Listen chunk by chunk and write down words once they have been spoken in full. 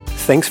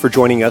Thanks for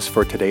joining us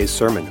for today's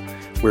sermon.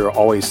 We're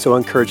always so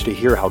encouraged to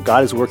hear how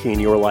God is working in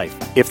your life.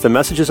 If the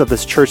messages of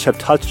this church have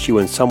touched you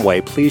in some way,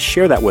 please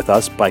share that with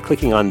us by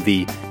clicking on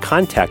the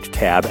Contact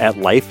tab at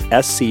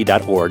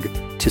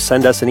lifesc.org to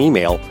send us an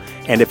email.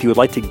 And if you would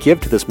like to give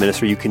to this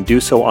ministry, you can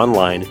do so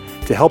online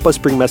to help us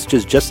bring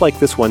messages just like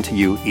this one to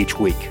you each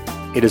week.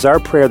 It is our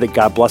prayer that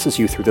God blesses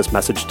you through this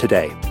message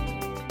today.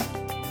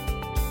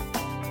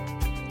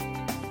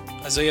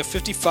 Isaiah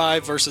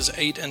 55, verses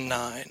 8 and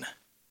 9.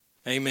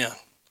 Amen.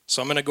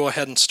 So I'm going to go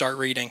ahead and start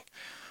reading.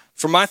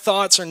 For my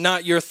thoughts are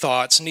not your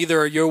thoughts, neither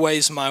are your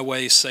ways my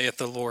ways, saith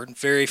the Lord.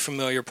 Very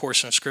familiar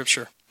portion of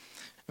Scripture.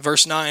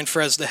 Verse 9,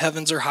 for as the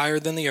heavens are higher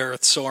than the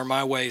earth, so are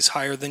my ways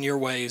higher than your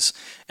ways,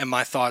 and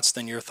my thoughts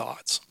than your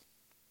thoughts.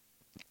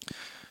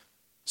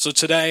 So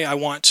today I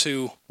want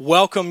to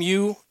welcome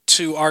you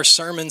to our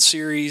sermon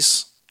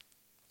series,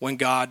 When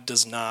God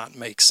Does Not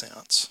Make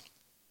Sense.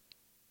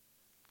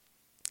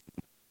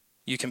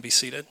 You can be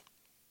seated.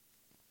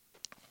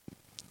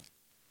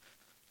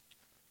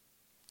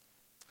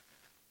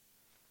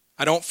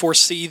 I don't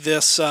foresee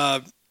this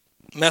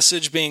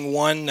message being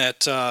one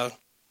that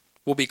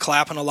we'll be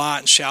clapping a lot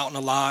and shouting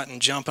a lot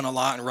and jumping a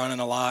lot and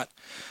running a lot.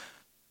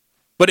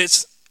 But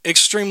it's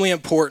extremely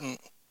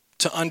important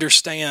to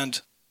understand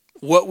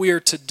what we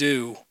are to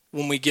do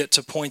when we get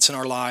to points in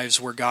our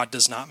lives where God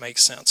does not make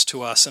sense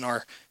to us in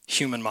our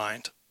human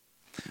mind.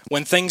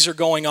 When things are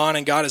going on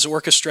and God is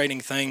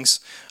orchestrating things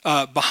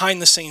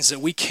behind the scenes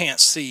that we can't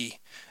see.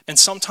 And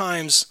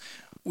sometimes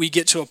we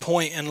get to a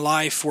point in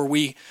life where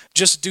we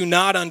just do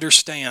not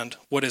understand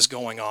what is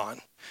going on.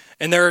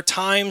 And there are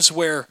times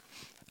where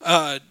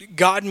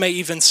God may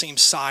even seem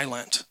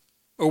silent,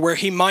 or where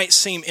he might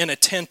seem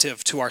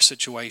inattentive to our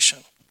situation.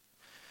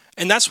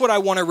 And that's what I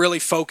want to really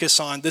focus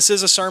on. This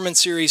is a sermon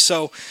series,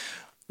 so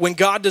When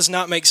God Does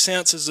Not Make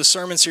Sense is the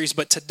sermon series,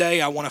 but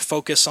today I want to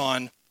focus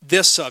on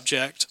this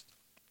subject,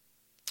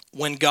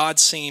 when God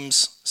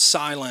seems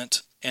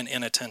silent and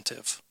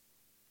inattentive.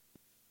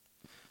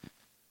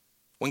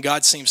 When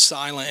God seems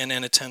silent and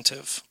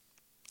inattentive.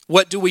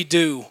 What do we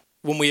do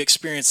when we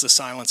experience the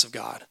silence of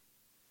God?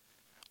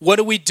 What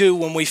do we do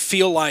when we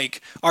feel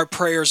like our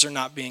prayers are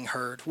not being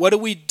heard? What do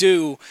we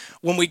do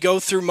when we go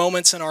through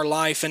moments in our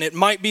life, and it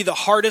might be the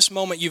hardest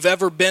moment you've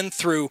ever been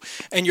through,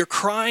 and you're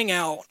crying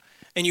out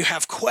and you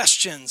have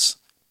questions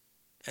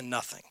and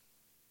nothing?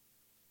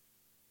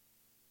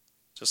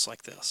 Just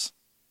like this.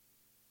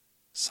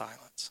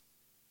 Silence.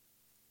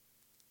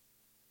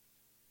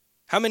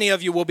 How many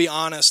of you will be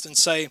honest and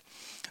say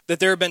that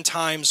there have been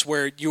times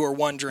where you were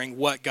wondering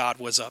what God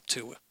was up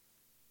to?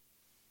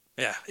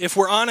 Yeah, if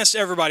we're honest,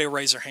 everybody will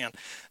raise their hand.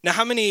 Now,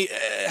 how many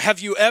have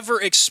you ever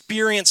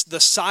experienced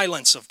the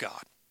silence of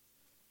God?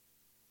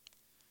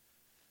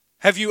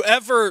 Have you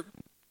ever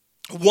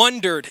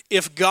wondered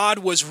if God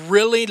was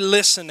really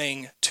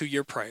listening to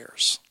your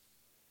prayers?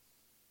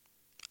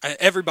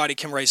 Everybody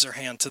can raise their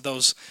hand to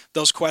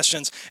those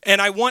questions.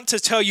 And I want to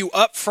tell you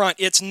up front,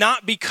 it's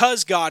not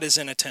because God is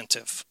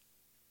inattentive.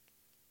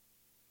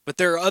 But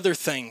there are other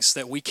things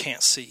that we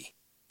can't see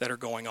that are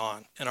going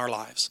on in our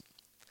lives.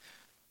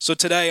 So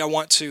today I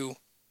want to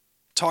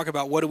talk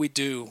about what do we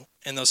do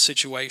in those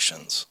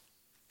situations.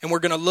 And we're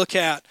going to look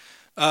at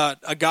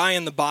a guy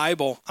in the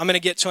Bible. I'm going to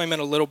get to him in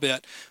a little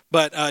bit.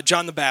 But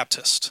John the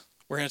Baptist.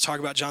 We're going to talk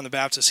about John the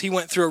Baptist. He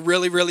went through a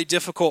really, really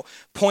difficult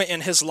point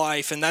in his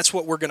life. And that's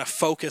what we're going to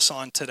focus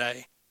on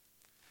today.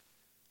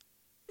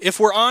 If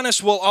we're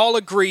honest, we'll all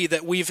agree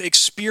that we've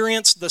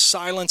experienced the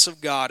silence of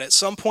God at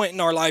some point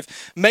in our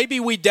life. Maybe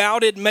we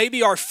doubted,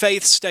 maybe our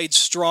faith stayed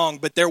strong,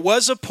 but there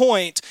was a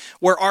point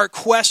where our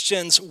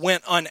questions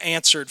went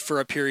unanswered for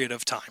a period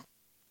of time.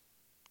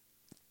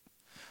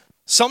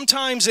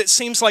 Sometimes it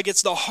seems like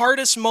it's the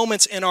hardest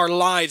moments in our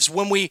lives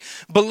when we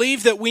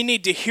believe that we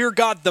need to hear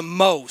God the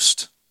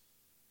most.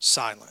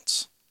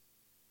 Silence.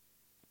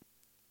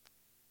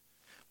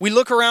 We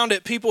look around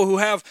at people who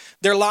have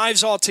their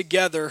lives all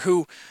together,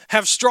 who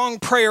have strong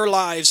prayer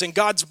lives, and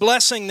God's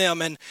blessing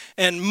them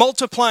and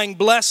multiplying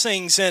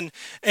blessings, and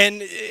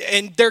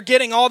they're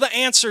getting all the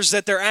answers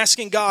that they're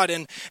asking God.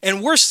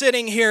 And we're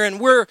sitting here and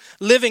we're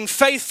living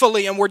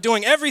faithfully, and we're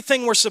doing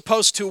everything we're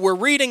supposed to. We're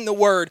reading the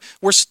Word,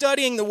 we're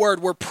studying the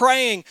Word, we're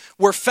praying,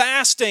 we're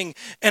fasting,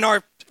 and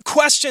our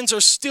questions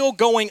are still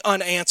going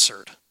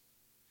unanswered.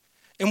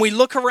 And we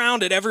look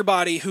around at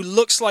everybody who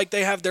looks like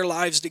they have their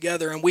lives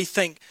together, and we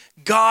think,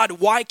 God,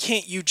 why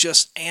can't you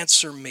just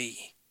answer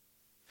me?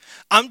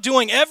 I'm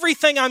doing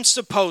everything I'm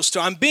supposed to.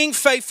 I'm being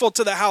faithful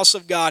to the house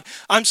of God.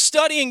 I'm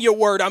studying your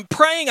word. I'm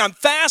praying. I'm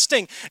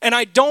fasting. And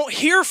I don't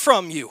hear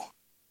from you.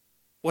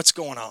 What's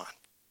going on?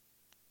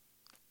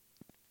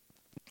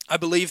 I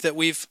believe that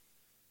we've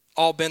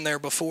all been there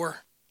before.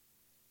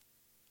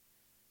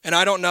 And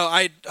I don't know.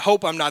 I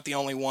hope I'm not the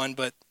only one,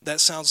 but that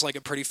sounds like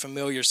a pretty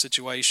familiar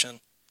situation.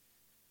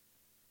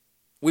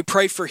 We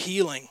pray for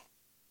healing.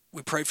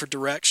 We pray for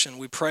direction.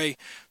 We pray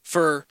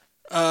for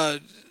a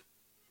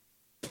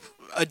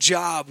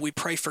job. We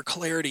pray for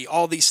clarity.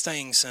 All these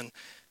things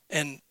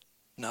and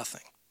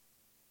nothing.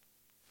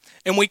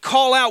 And we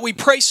call out, we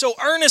pray so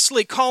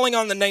earnestly, calling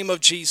on the name of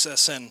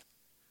Jesus, and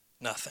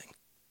nothing.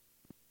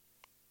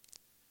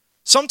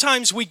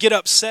 Sometimes we get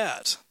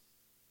upset.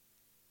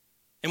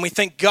 And we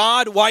think,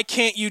 God, why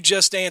can't you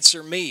just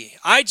answer me?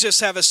 I just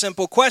have a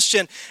simple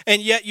question,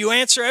 and yet you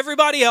answer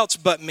everybody else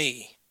but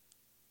me.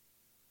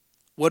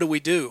 What do we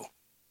do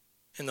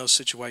in those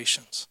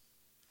situations?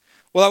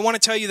 Well, I want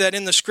to tell you that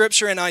in the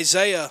scripture in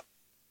Isaiah,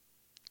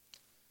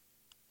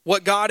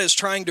 what God is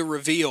trying to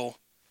reveal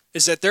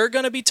is that there are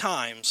going to be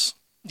times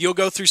you'll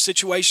go through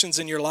situations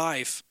in your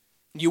life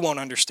and you won't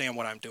understand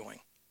what I'm doing.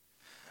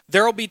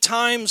 There will be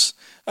times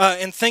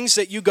and things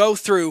that you go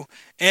through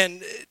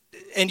and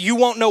you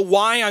won't know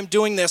why I'm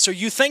doing this, or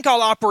you think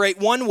I'll operate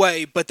one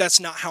way, but that's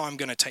not how I'm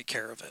going to take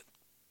care of it.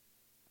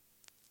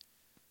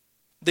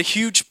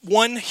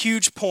 One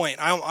huge point,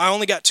 I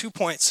only got 2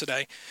 points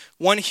today.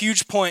 One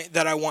huge point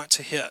that I want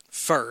to hit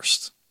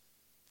first.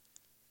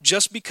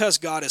 Just because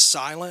God is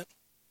silent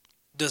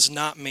does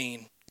not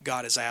mean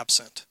God is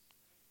absent.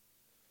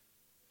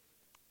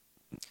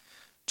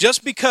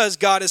 Just because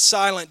God is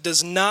silent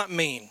does not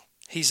mean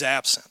he's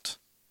absent.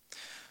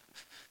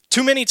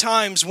 Too many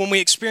times when we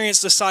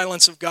experience the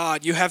silence of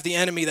God, you have the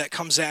enemy that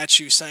comes at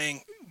you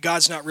saying,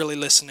 God's not really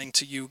listening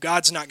to you.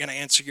 God's not going to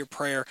answer your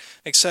prayer,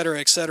 etc.,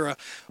 etc.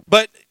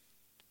 But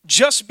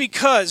just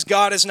because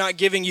God is not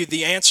giving you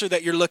the answer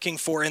that you're looking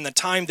for in the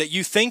time that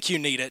you think you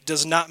need it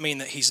does not mean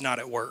that he's not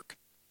at work.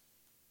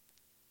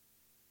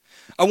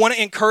 I want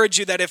to encourage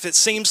you that if it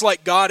seems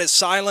like God is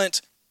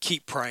silent,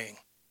 keep praying.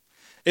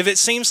 If it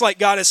seems like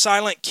God is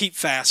silent, keep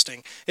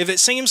fasting. If it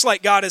seems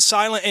like God is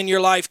silent in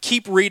your life,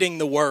 keep reading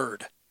the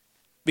Word.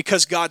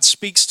 Because God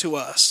speaks to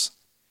us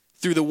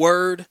through the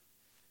Word,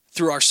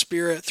 through our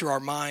spirit, through our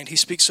mind. He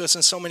speaks to us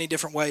in so many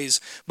different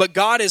ways. But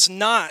God is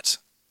not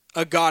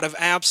a God of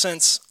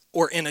absence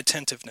or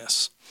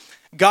inattentiveness.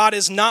 God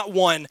is not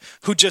one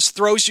who just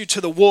throws you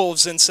to the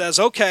wolves and says,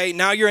 okay,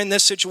 now you're in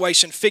this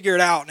situation, figure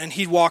it out, and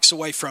he walks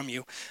away from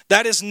you.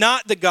 That is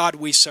not the God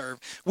we serve.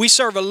 We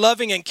serve a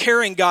loving and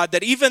caring God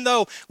that even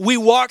though we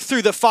walk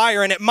through the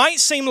fire and it might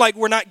seem like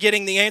we're not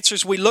getting the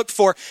answers we look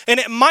for, and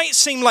it might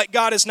seem like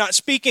God is not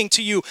speaking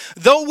to you,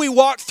 though we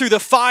walk through the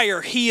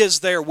fire, he is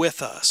there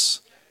with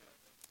us.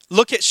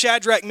 Look at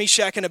Shadrach,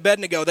 Meshach, and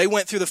Abednego. They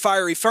went through the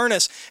fiery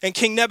furnace, and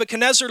King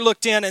Nebuchadnezzar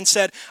looked in and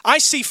said, I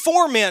see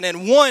 4 men,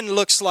 and one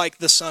looks like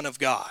the Son of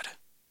God.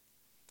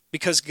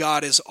 Because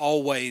God is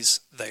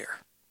always there.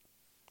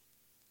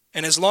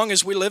 And as long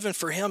as we're living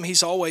for him,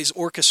 he's always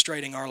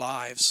orchestrating our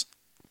lives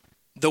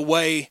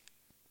the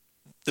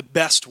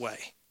best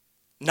way.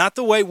 Not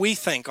the way we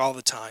think all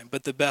the time,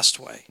 but the best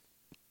way.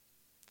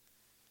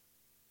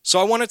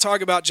 So I want to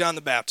talk about John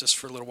the Baptist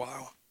for a little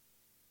while.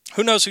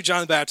 Who knows who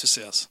John the Baptist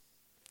is?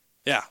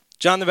 Yeah,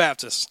 John the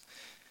Baptist.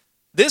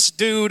 This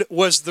dude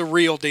was the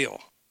real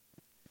deal.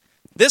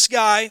 This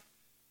guy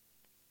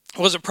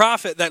was a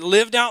prophet that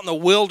lived out in the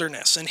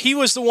wilderness, and he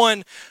was the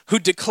one who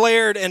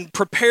declared and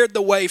prepared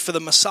the way for the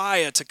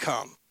Messiah to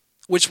come,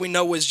 which we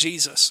know was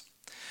Jesus.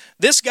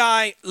 This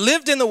guy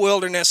lived in the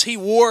wilderness. He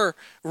wore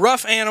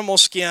rough animal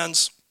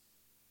skins.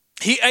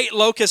 He ate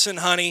locusts and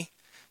honey.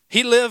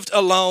 He lived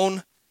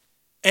alone,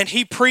 and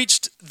he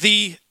preached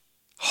the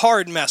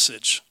hard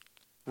message,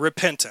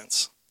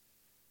 repentance.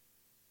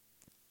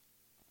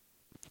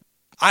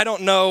 I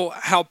don't know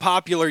how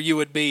popular you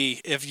would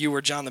be if you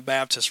were John the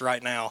Baptist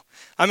right now.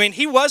 I mean,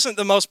 he wasn't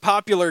the most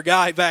popular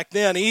guy back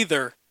then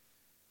either.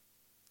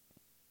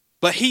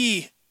 But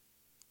he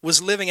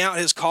was living out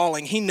his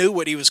calling. He knew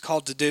what he was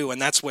called to do,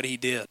 and that's what he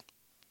did.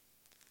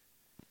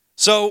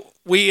 So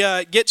we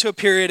get to a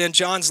period in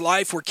John's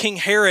life where King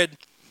Herod,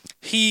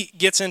 he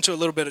gets into a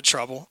little bit of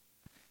trouble.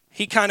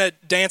 He kind of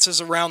dances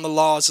around the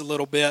laws a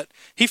little bit.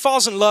 He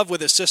falls in love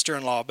with his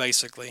sister-in-law,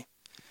 basically.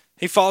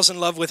 He falls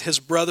in love with his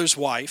brother's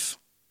wife.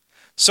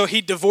 So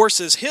he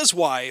divorces his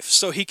wife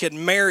so he could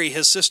marry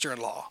his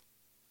sister-in-law.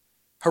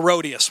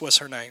 Herodias was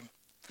her name.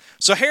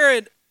 So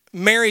Herod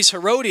marries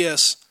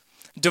Herodias,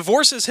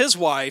 divorces his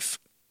wife,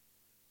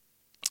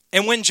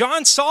 and when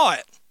John saw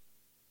it,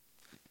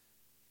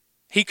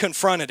 he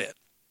confronted it.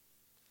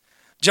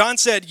 John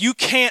said, you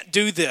can't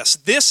do this.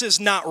 This is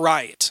not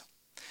right.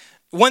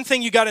 One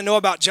thing you got to know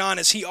about John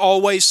is he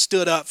always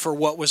stood up for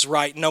what was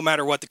right, no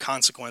matter what the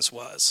consequence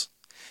was.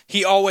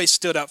 He always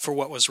stood up for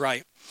what was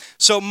right.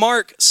 So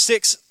Mark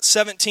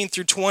 6:17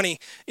 through 20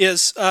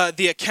 is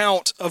the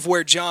account of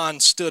where John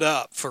stood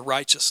up for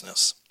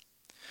righteousness.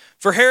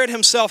 For Herod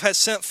himself has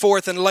sent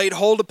forth and laid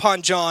hold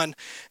upon John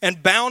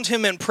and bound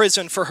him in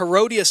prison for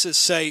Herodias'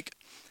 sake,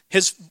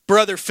 his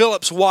brother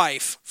Philip's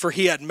wife, for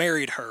he had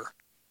married her.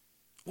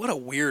 What a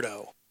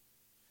weirdo.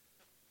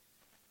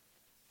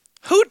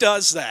 Who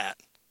does that?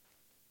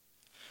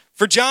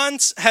 For John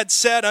had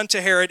said unto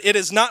Herod, it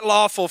is not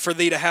lawful for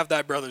thee to have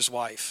thy brother's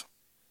wife.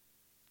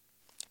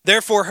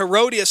 Therefore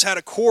Herodias had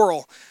a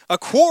quarrel. A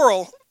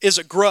quarrel is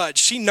a grudge.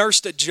 She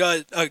nursed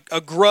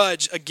a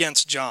grudge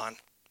against John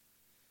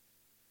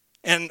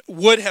and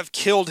would have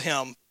killed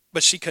him,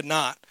 but she could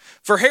not.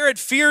 For Herod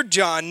feared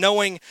John,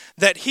 knowing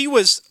that he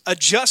was a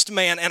just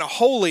man and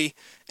holy,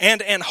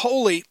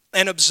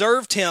 and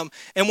observed him.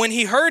 And when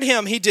he heard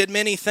him, he did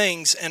many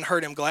things and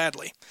heard him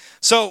gladly.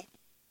 So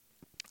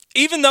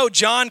even though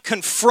John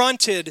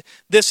confronted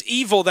this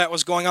evil that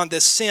was going on,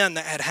 this sin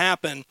that had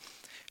happened,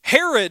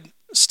 Herod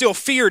still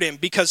feared him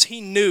because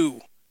he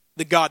knew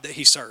the God that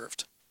he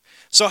served.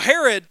 So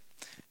Herod,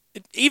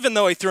 even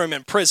though he threw him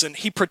in prison,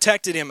 he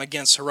protected him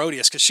against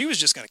Herodias because she was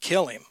just going to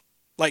kill him.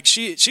 Like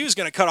she was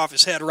going to cut off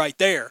his head right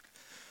there.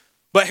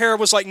 But Herod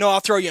was like, no, I'll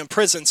throw you in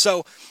prison.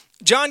 So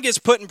John gets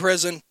put in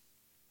prison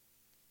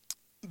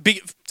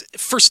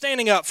for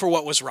standing up for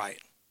what was right.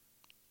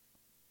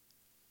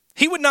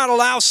 He would not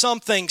allow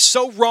something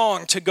so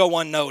wrong to go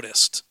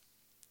unnoticed.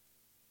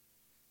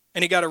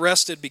 And he got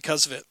arrested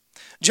because of it.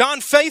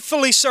 John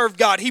faithfully served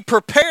God. He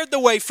prepared the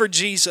way for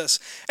Jesus,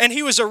 and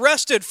he was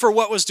arrested for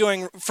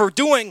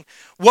doing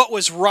what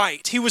was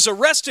right. He was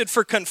arrested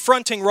for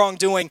confronting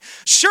wrongdoing.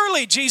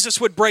 Surely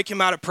Jesus would break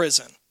him out of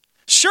prison.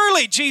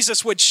 Surely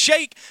Jesus would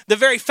shake the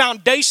very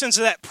foundations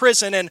of that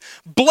prison and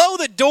blow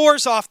the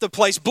doors off the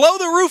place, blow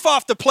the roof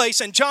off the place,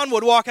 and John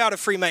would walk out a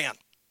free man.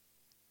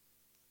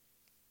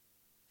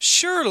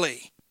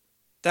 Surely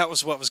that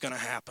was what was going to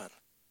happen.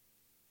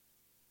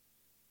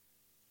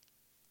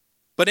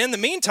 But in the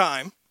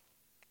meantime,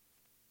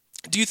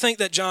 do you think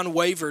that John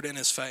wavered in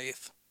his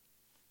faith,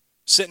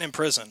 sitting in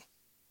prison?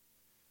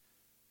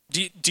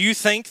 Do you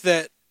think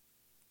that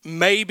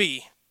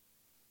maybe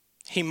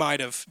he might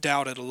have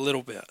doubted a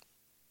little bit?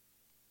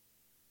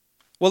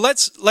 Well,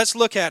 let's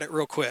look at it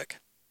real quick.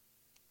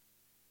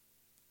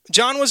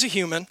 John was a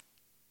human,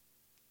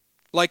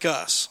 like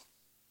us,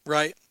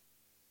 right?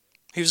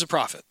 He was a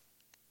prophet.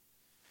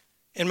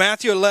 In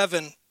Matthew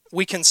 11,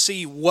 we can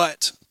see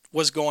what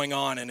was going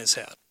on in his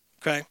head.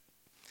 Okay?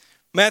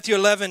 Matthew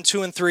 11,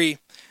 2 and 3.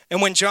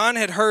 And when John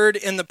had heard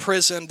in the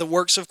prison the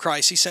works of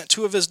Christ, he sent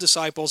 2 of his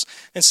disciples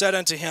and said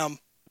unto him,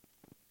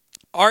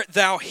 Art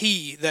thou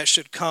he that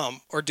should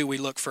come, or do we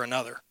look for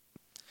another?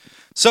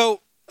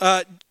 So,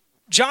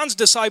 John's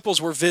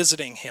disciples were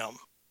visiting him.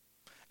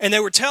 And they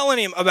were telling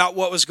him about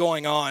what was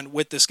going on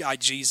with this guy,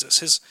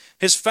 Jesus.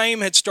 His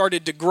fame had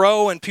started to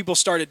grow and people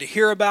started to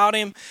hear about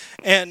him.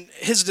 And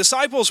his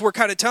disciples were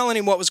kind of telling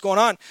him what was going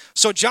on.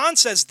 So John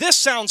says, this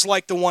sounds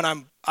like the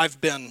one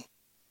I've been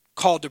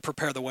called to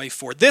prepare the way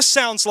for. This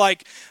sounds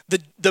like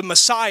the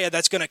Messiah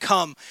that's going to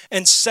come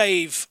and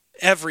save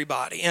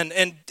everybody and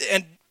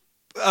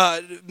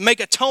make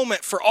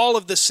atonement for all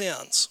of the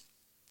sins.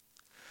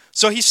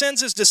 So he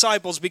sends his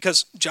disciples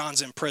because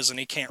John's in prison.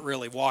 He can't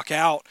really walk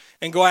out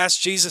and go ask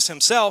Jesus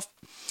himself.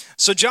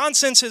 So John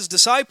sends his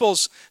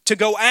disciples to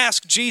go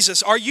ask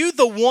Jesus, are you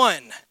the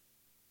one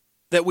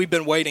that we've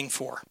been waiting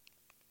for?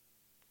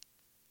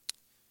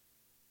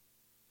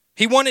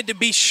 He wanted to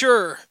be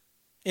sure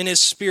in his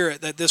spirit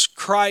that this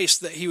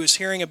Christ that he was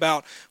hearing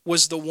about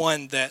was the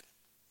one that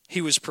he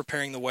was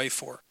preparing the way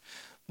for.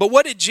 But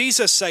what did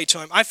Jesus say to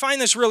him? I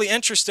find this really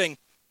interesting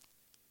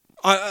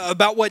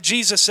about what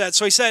Jesus said.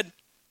 So he said,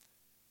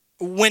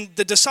 when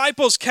the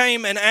disciples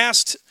came and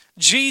asked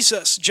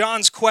Jesus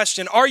John's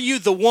question, are you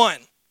the one?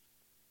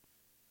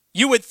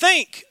 You would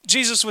think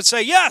Jesus would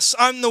say, yes,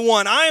 I'm the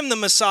one. I am the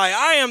Messiah.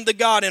 I am the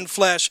God in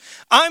flesh.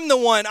 I'm the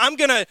one. I'm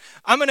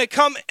gonna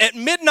come at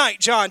midnight,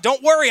 John.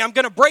 Don't worry, I'm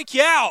gonna break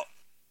you out.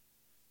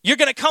 You're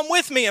gonna come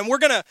with me, and we're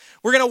gonna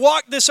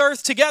walk this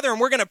earth together, and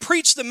we're gonna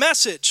preach the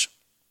message.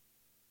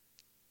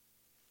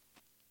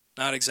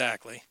 Not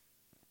exactly.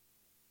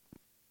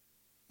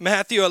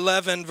 Matthew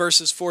 11,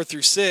 verses 4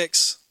 through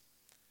 6.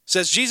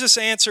 Says, Jesus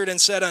answered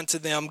and said unto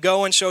them,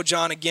 Go and show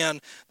John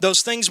again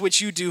those things which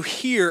you do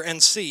hear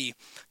and see.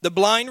 The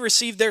blind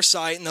receive their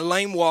sight, and the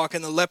lame walk,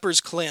 and the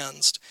lepers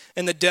cleansed,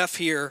 and the deaf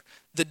hear,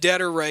 the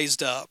dead are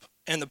raised up,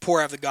 and the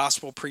poor have the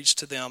gospel preached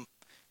to them.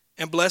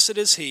 And blessed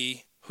is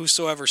he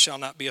whosoever shall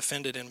not be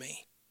offended in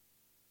me.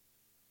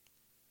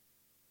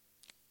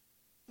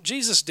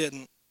 Jesus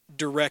didn't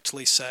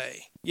directly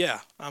say, yeah,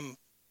 I'm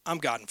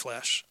God in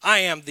flesh. I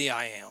am the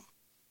I am,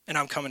 and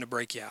I'm coming to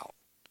break you out.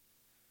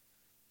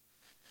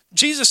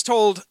 Jesus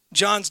told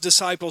John's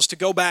disciples to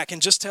go back and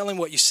just tell him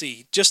what you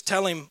see. Just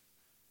tell him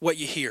what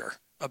you hear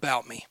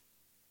about me.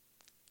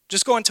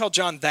 Just go and tell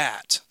John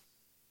that.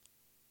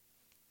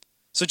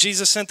 So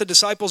Jesus sent the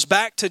disciples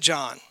back to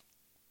John.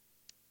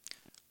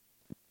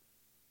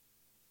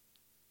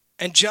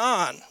 And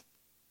John,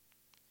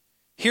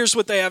 here's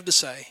what they have to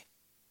say.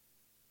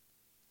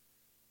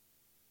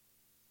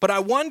 But I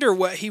wonder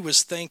what he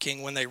was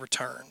thinking when they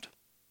returned.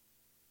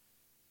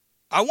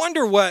 I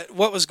wonder what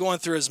was going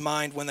through his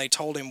mind when they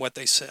told him what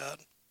they said,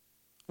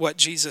 what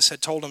Jesus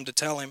had told him to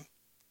tell him.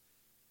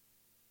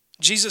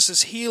 Jesus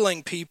is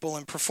healing people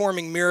and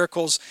performing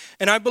miracles,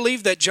 and I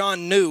believe that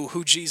John knew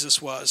who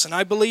Jesus was, and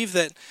I believe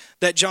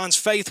that John's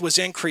faith was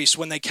increased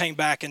when they came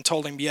back and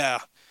told him, yeah,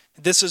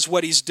 this is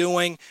what he's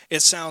doing.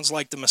 It sounds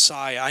like the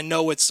Messiah. I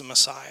know it's the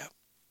Messiah.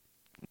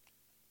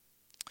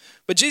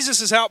 But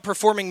Jesus is out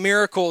performing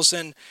miracles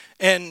and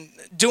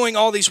doing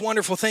all these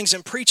wonderful things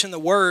and preaching the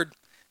word.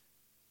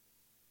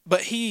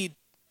 But he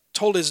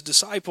told his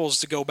disciples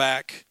to go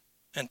back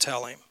and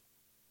tell him.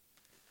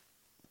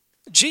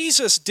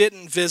 Jesus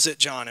didn't visit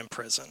John in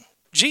prison.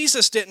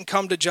 Jesus didn't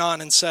come to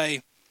John and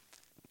say,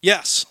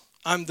 yes,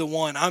 I'm the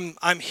one.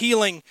 I'm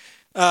healing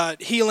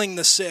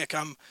the sick.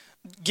 I'm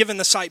giving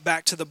the sight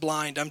back to the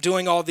blind. I'm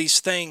doing all these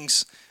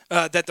things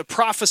that the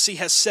prophecy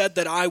has said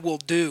that I will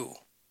do.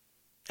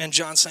 And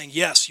John's saying,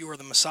 yes, you are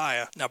the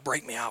Messiah. Now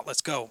break me out.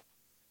 Let's go.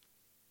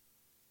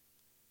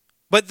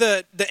 But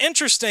the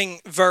interesting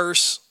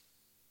verse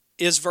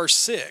is verse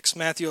 6,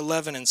 Matthew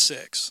 11 and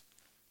 6.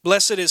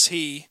 Blessed is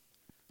he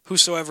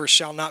whosoever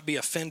shall not be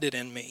offended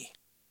in me.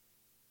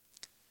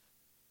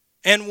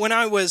 And when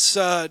I was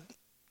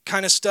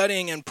kind of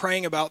studying and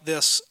praying about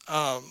this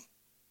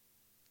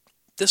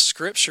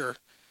scripture,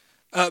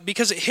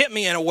 because it hit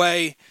me in a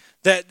way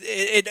that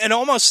it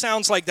almost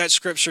sounds like that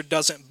scripture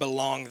doesn't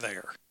belong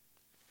there.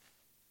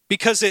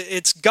 Because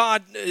it's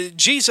God,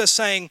 Jesus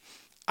saying,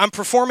 I'm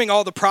performing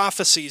all the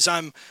prophecies.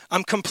 I'm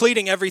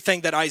completing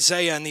everything that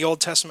Isaiah and the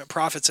Old Testament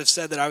prophets have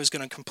said that I was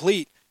going to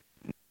complete.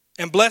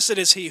 And blessed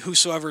is he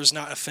whosoever is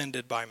not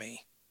offended by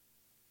me.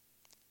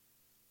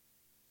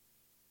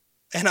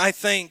 And I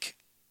think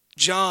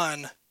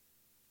John,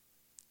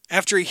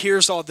 after he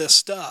hears all this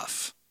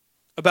stuff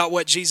about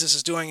what Jesus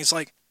is doing, he's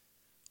like,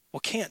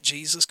 well, can't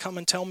Jesus come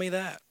and tell me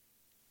that?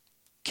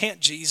 Can't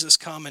Jesus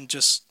come and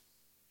just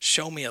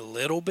show me a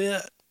little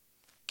bit?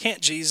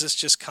 Can't Jesus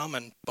just come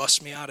and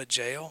bust me out of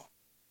jail?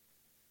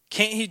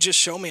 Can't he just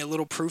show me a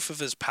little proof of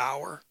his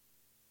power?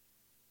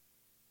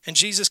 And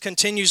Jesus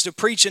continues to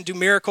preach and do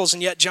miracles,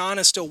 and yet John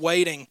is still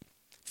waiting,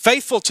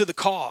 faithful to the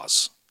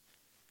cause.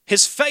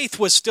 His faith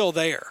was still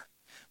there,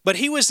 but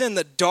he was in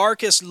the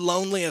darkest,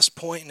 loneliest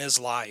point in his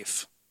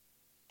life.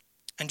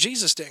 And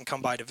Jesus didn't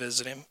come by to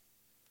visit him.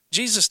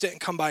 Jesus didn't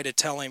come by to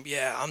tell him,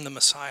 yeah, I'm the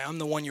Messiah. I'm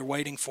the one you're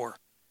waiting for.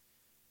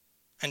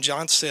 And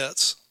John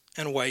sits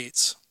and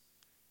waits,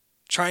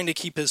 trying to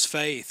keep his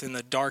faith in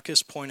the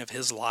darkest point of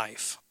his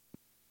life.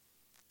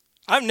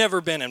 I've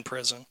never been in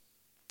prison,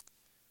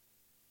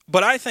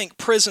 but I think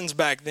prisons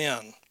back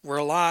then were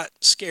a lot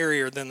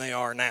scarier than they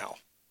are now.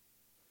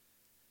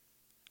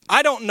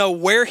 I don't know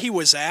where he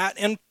was at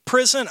in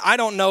prison. I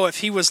don't know if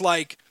he was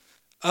like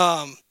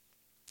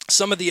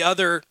some of the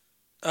other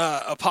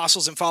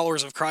apostles and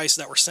followers of Christ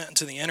that were sent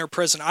into the inner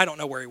prison. I don't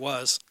know where he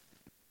was.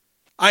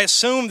 I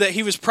assume that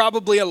he was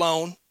probably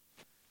alone,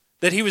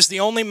 that he was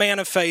the only man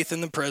of faith in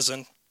the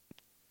prison,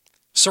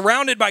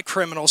 surrounded by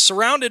criminals,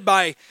 surrounded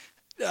by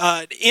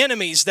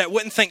enemies that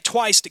wouldn't think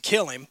twice to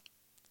kill him,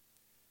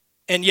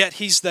 and yet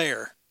he's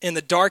there in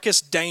the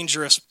darkest,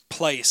 dangerous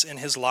place in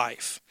his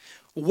life,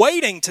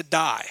 waiting to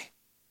die.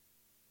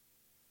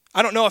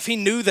 I don't know if he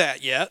knew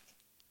that yet,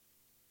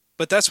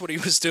 but that's what he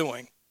was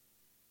doing.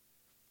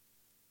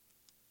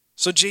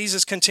 So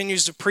Jesus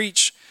continues to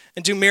preach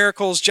and do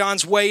miracles.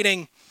 John's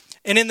waiting.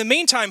 And in the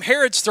meantime,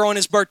 Herod's throwing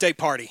his birthday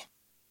party.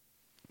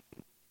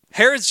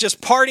 Herod's just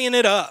partying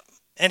it up.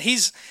 And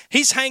he's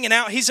hanging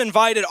out. He's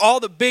invited all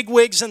the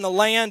bigwigs in the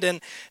land.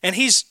 And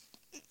he's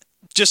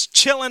just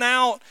chilling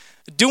out,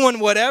 doing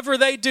whatever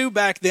they do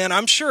back then.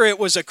 I'm sure it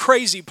was a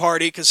crazy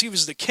party because he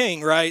was the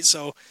king, right?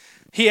 So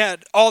he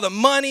had all the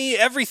money,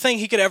 everything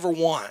he could ever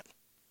want.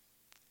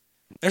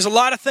 There's a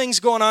lot of things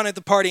going on at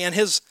the party. And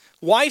his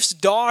wife's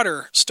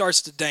daughter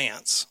starts to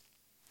dance.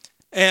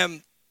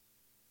 And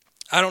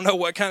I don't know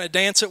what kind of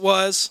dance it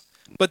was,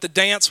 but the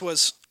dance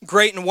was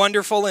great and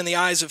wonderful in the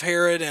eyes of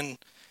Herod and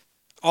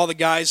all the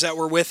guys that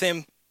were with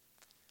him.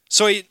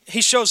 So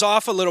he shows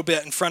off a little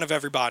bit in front of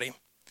everybody.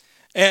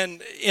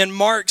 And in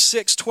Mark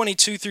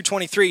 6:22 through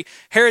 23,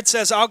 Herod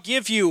says, I'll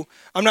give you,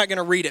 I'm not going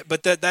to read it,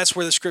 but that's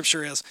where the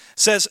scripture is.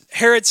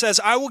 Herod says,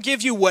 I will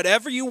give you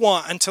whatever you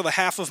want until the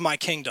half of my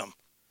kingdom.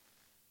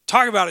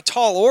 Talk about a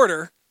tall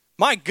order.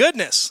 My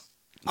goodness.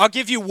 I'll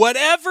give you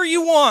whatever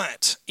you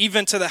want,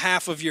 even to the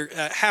half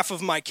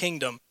of my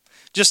kingdom.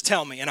 Just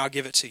tell me and I'll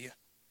give it to you.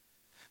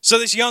 So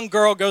this young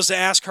girl goes to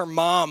ask her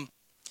mom,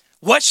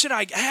 what should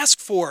I ask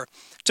for?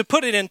 To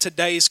put it in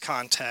today's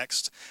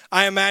context,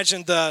 I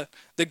imagine the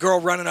girl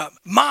running up,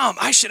 Mom,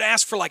 I should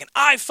ask for like an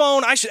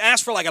iPhone. I should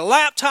ask for like a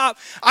laptop.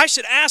 I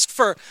should ask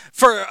for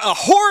a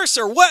horse,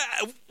 or what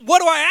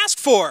do I ask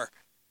for?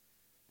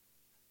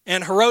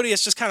 And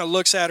Herodias just kind of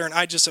looks at her, and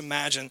I just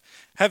imagine,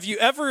 have you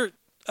ever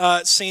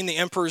seen The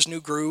Emperor's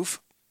New Groove,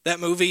 that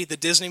movie, the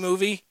Disney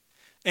movie?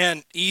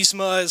 And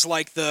Yzma is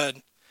like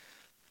the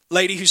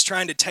lady who's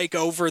trying to take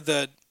over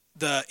the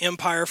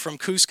empire from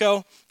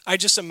Cusco. I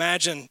just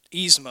imagine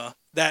Yzma,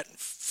 that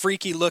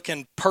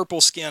freaky-looking,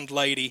 purple-skinned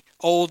lady,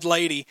 old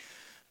lady,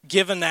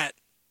 giving that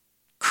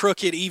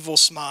crooked, evil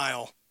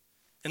smile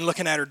and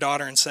looking at her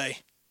daughter and say,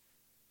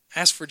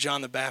 ask for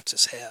John the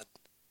Baptist's head.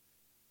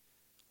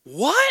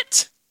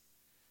 What?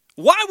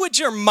 Why would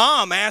your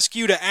mom ask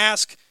you to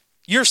ask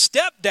your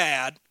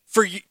stepdad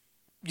for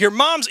your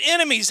mom's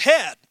enemy's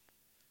head?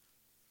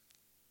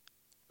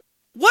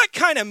 What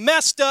kind of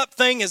messed up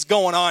thing is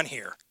going on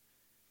here?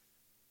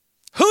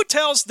 Who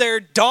tells their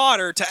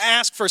daughter to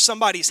ask for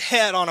somebody's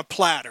head on a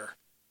platter?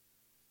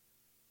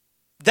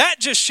 That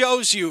just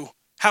shows you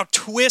how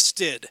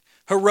twisted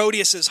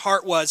Herodias'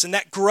 heart was, and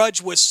that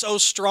grudge was so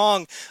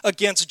strong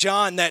against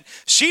John that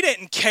she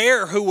didn't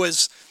care who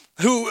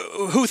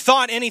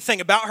thought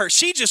anything about her.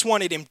 She just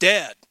wanted him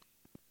dead.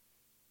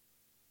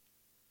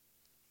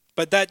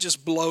 But that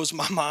just blows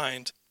my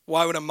mind.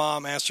 Why would a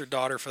mom ask her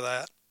daughter for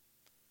that?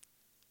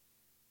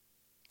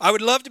 I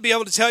would love to be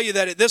able to tell you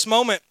that at this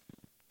moment,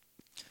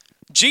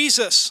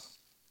 Jesus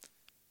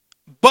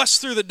busts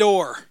through the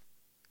door,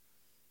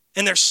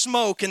 and there's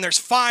smoke and there's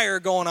fire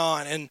going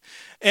on,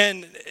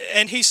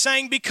 and he's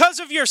saying, because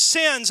of your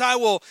sins, I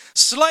will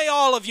slay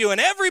all of you. And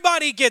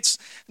everybody gets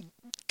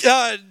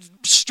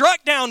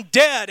struck down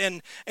dead,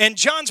 and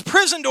John's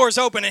prison doors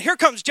open, and here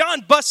comes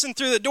John busting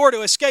through the door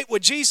to escape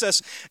with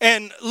Jesus,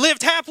 and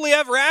lived happily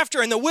ever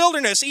after in the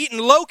wilderness, eating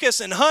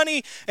locusts and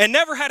honey, and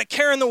never had a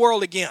care in the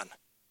world again.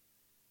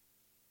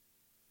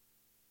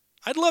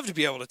 I'd love to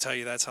be able to tell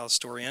you that's how the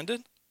story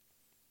ended.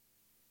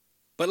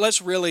 But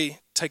let's really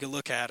take a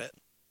look at it.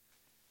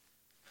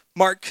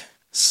 Mark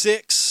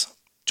 6,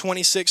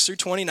 26 through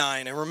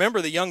 29. And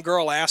remember, the young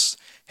girl asked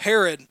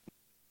Herod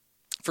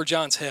for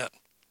John's head.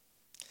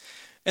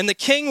 And the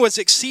king was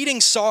exceeding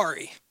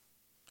sorry.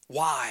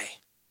 Why?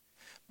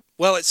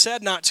 Well, it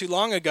said not too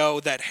long ago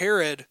that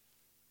Herod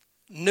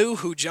knew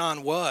who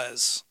John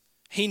was.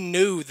 He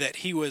knew that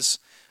he was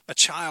a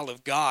child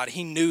of God.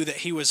 He knew that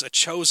he was a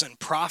chosen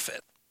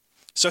prophet.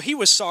 So he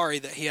was sorry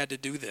that he had to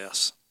do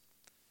this.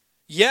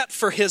 Yet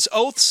for his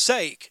oath's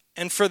sake,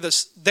 and for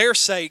their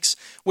sakes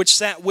which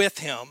sat with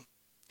him,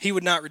 he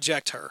would not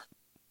reject her.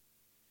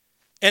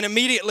 And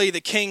immediately the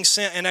king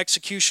sent an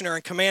executioner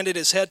and commanded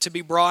his head to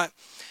be brought,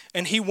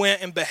 and he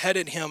went and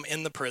beheaded him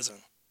in the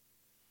prison.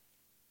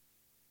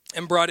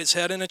 And brought his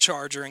head in a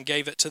charger and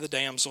gave it to the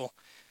damsel,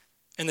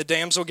 and the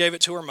damsel gave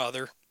it to her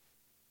mother.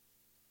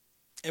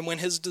 And when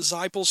his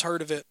disciples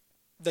heard of it,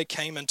 they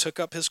came and took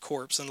up his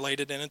corpse and laid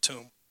it in a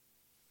tomb.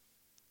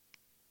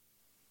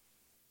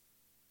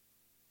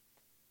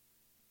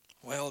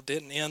 Well, it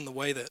didn't end the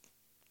way that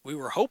we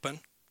were hoping.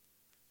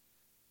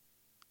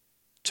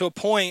 To a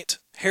point,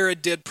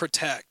 Herod did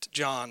protect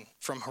John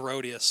from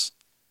Herodias.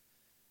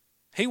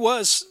 He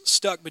was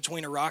stuck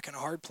between a rock and a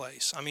hard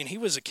place. I mean, he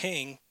was a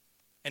king,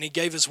 and he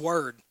gave his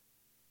word.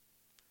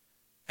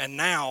 And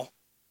now,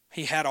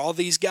 he had all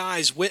these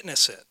guys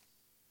witness it.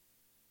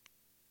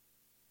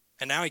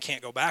 And now he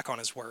can't go back on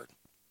his word.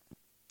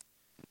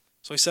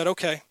 So he said,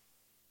 okay,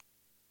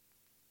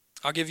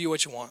 I'll give you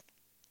what you want.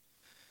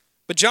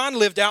 But John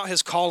lived out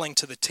his calling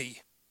to the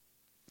T.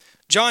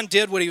 John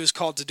did what he was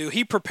called to do.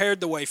 He prepared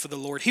the way for the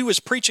Lord. He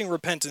was preaching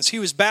repentance. He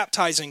was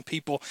baptizing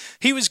people.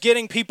 He was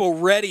getting people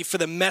ready for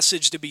the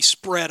message to be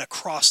spread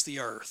across the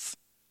earth.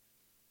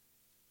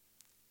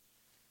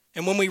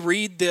 And when we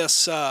read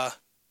this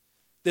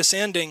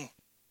ending,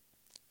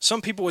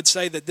 some people would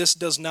say that this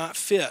does not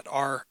fit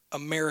our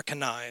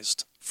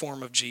Americanized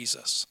form of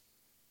Jesus.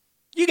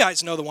 You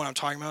guys know the one I'm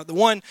talking about. The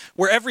one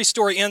where every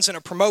story ends in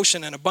a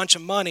promotion and a bunch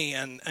of money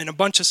and a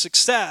bunch of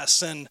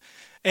success and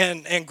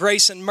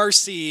grace and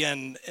mercy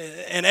and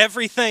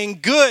everything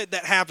good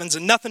that happens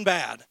and nothing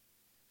bad.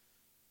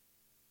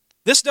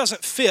 This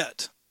doesn't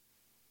fit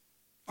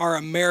our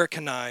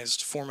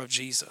Americanized form of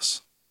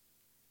Jesus.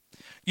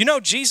 You know,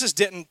 Jesus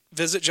didn't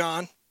visit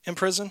John in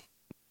prison.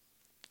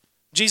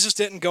 Jesus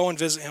didn't go and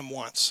visit him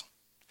once.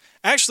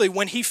 Actually,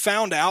 when he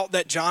found out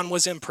that John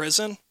was in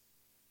prison,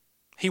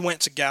 he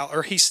went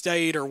to he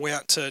stayed or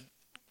went to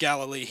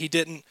Galilee. He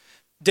didn't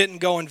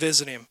go and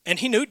visit him. And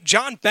he knew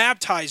John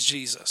baptized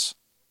Jesus.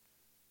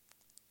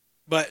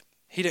 But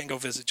he didn't go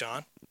visit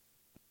John.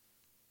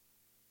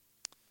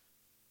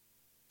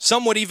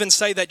 Some would even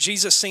say that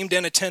Jesus seemed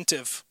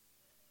inattentive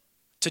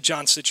to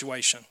John's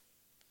situation.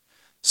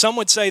 Some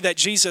would say that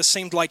Jesus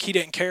seemed like he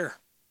didn't care,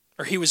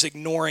 or he was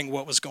ignoring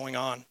what was going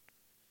on.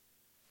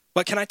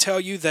 But can I tell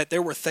you that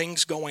there were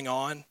things going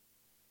on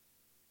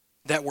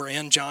that were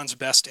in John's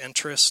best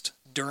interest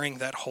during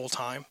that whole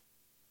time?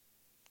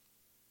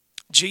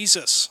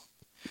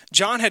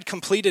 John had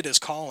completed his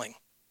calling,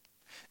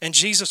 and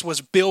Jesus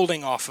was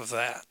building off of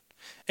that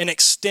and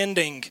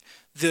extending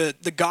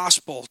the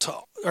gospel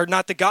or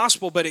not the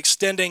gospel, but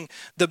extending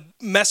the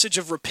message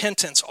of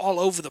repentance all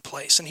over the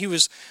place. And he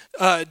was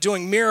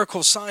doing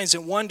miracles, signs,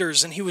 and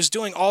wonders, and he was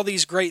doing all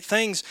these great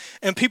things.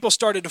 And people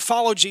started to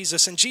follow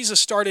Jesus, and Jesus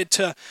started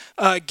to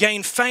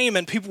gain fame,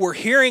 and people were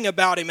hearing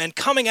about him and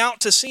coming out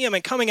to see him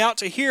and coming out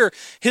to hear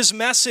his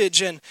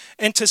message and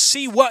to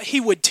see what he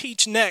would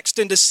teach next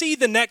and to see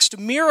the next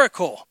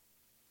miracle.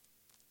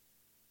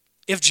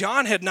 If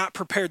John had not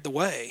prepared the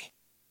way,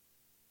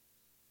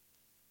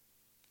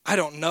 I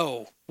don't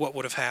know what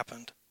would have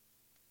happened.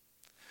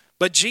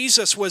 But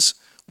Jesus was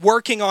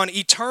working on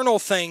eternal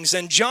things,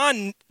 and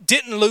John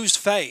didn't lose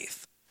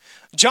faith.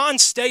 John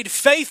stayed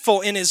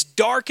faithful in his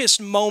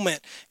darkest moment,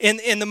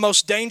 in the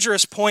most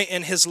dangerous point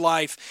in his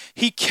life.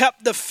 He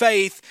kept the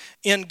faith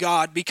in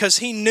God because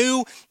he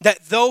knew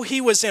that though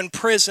he was in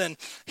prison,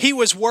 he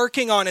was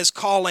working on his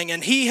calling,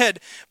 and he had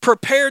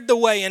prepared the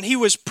way, and he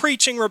was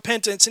preaching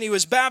repentance, and he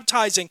was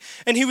baptizing,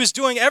 and he was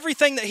doing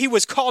everything that he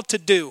was called to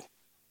do.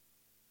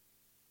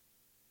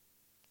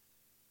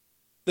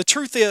 The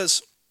truth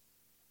is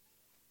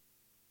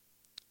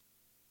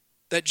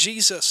that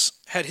Jesus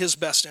had his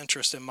best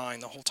interest in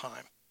mind the whole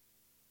time.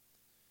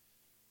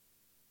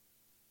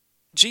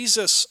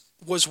 Jesus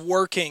was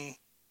working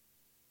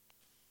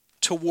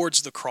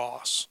towards the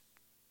cross.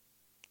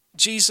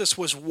 Jesus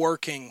was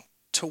working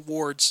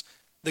towards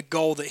the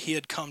goal that he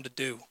had come to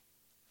do.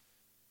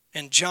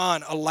 And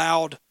John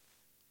allowed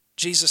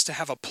Jesus to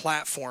have a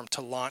platform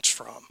to launch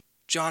from.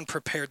 John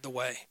prepared the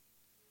way.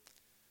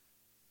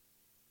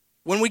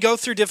 When we go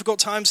through difficult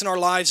times in our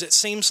lives, it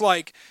seems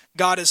like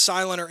God is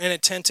silent or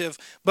inattentive,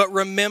 but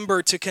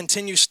remember to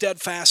continue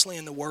steadfastly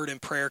in the word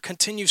and prayer.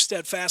 Continue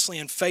steadfastly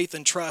in faith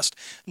and trust,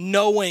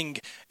 knowing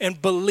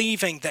and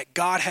believing that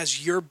God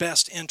has your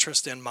best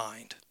interest in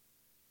mind.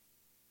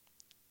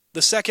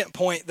 The second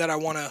point that I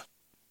want to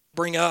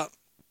bring up,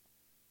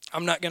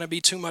 I'm not going to be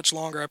too much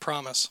longer, I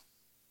promise.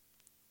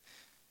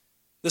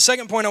 The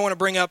second point I want to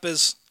bring up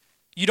is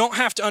you don't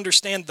have to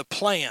understand the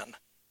plan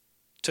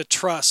to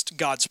trust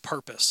God's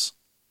purpose.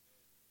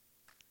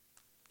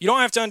 You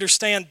don't have to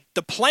understand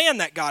the plan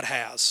that God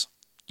has.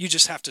 You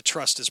just have to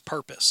trust his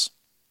purpose.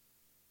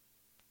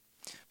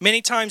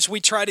 Many times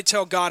we try to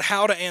tell God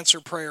how to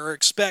answer prayer or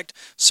expect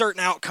certain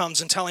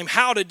outcomes and tell him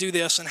how to do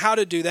this and how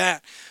to do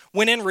that,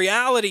 when in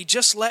reality,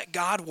 just let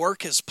God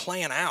work his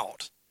plan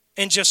out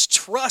and just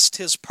trust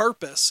his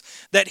purpose,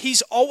 that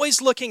he's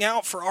always looking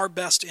out for our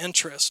best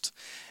interest.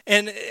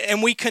 And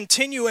we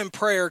continue in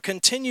prayer,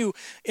 continue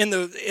in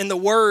the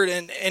word,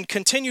 and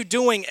continue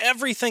doing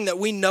everything that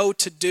we know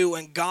to do,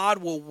 and God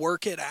will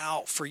work it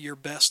out for your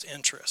best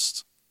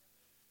interest.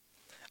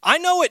 I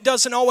know it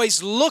doesn't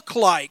always look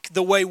like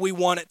the way we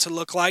want it to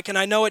look like, and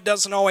I know it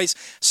doesn't always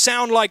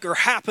sound like or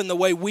happen the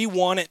way we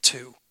want it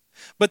to.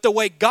 But the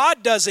way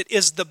God does it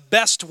is the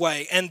best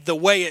way and the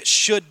way it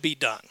should be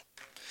done.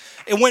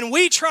 And when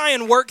we try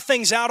and work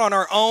things out on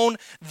our own,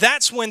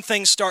 that's when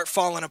things start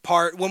falling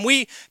apart. When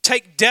we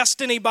take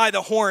destiny by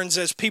the horns,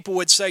 as people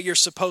would say you're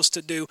supposed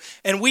to do,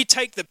 and we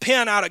take the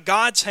pen out of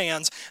God's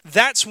hands,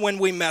 that's when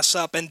we mess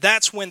up, and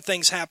that's when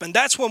things happen.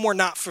 That's when we're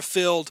not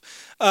fulfilled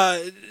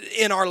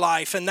in our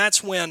life, and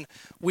that's when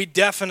we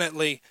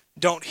definitely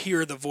don't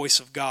hear the voice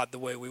of God the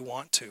way we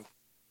want to.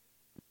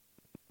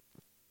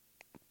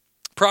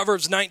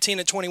 Proverbs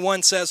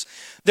 19:21 says,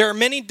 "There are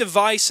many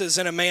devices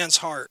in a man's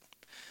heart.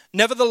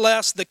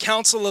 Nevertheless, the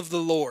counsel of the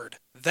Lord,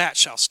 that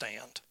shall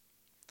stand."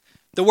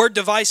 The word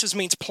devices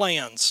means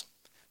plans.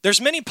 There's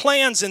many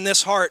plans in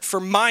this heart for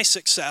my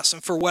success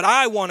and for what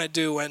I want to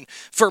do and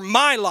for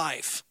my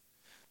life.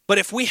 But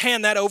if we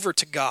hand that over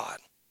to God,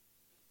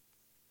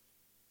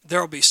 there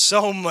will be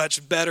so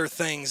much better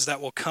things that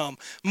will come,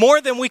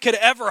 more than we could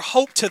ever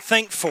hope to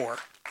think for.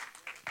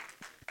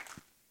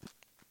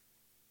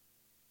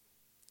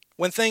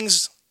 When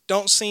things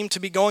don't seem to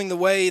be going the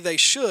way they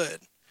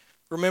should,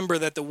 remember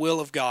that the will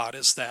of God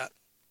is that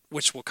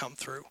which will come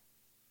through.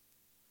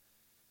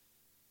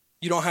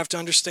 You don't have to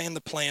understand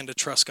the plan to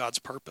trust God's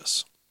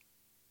purpose.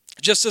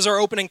 Just as our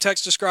opening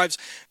text describes,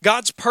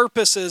 God's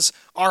purposes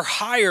are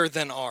higher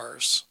than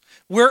ours.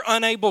 We're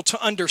unable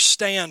to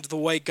understand the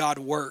way God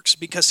works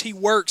because he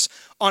works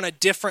on a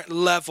different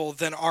level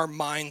than our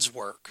minds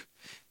work.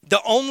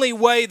 The only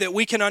way that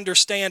we can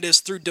understand is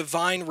through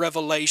divine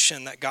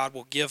revelation that God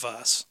will give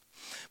us.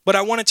 But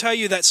I want to tell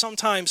you that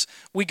sometimes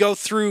we go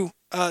through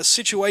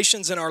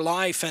situations in our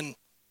life and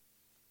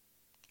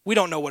we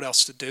don't know what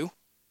else to do.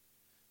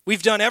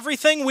 We've done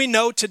everything we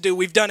know to do.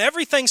 We've done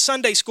everything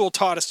Sunday school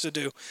taught us to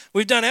do.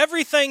 We've done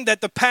everything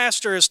that the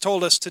pastor has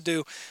told us to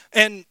do,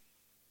 and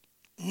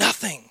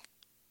nothing.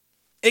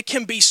 It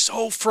can be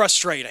so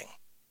frustrating.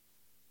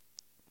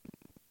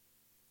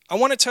 I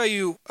want to tell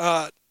you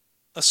a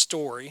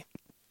story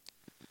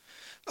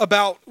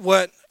about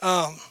what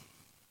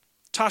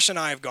Tasha and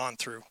I have gone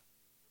through.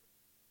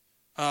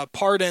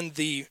 Pardon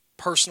the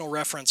personal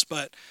reference,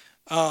 but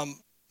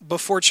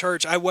before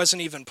church, I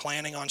wasn't even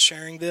planning on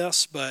sharing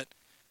this, but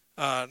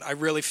I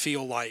really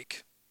feel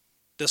like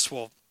this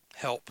will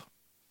help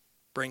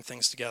bring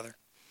things together.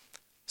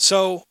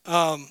 So,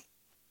 Tasha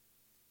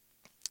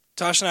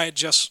and I had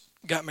just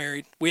got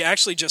married. We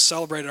actually just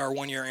celebrated our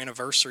 1-year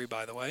anniversary,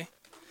 by the way.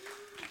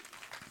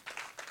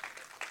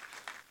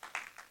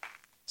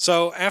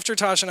 So after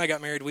Tasha and I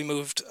got married, we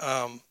moved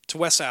to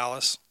West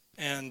Allis.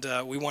 And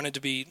we wanted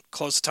to be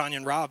close to Tanya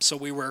and Rob, so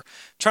we were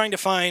trying to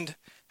find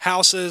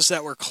houses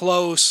that were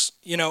close,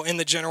 in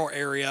the general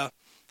area.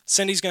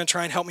 Cindy's going to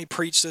try and help me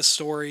preach this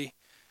story.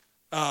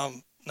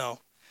 No.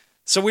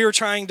 So we were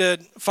trying to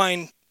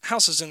find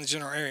houses in the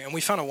general area, and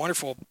we found a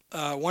wonderful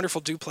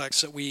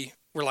duplex that we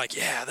were like,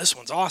 yeah, this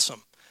one's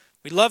awesome.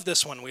 We love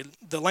this one.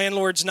 The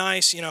landlord's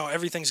nice,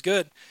 everything's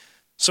good.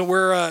 So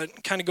we're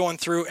kind of going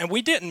through, and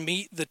we didn't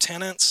meet the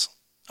tenants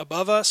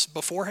above us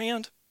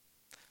beforehand.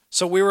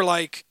 So we were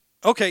like,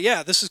 okay,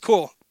 yeah, this is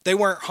cool. They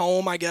weren't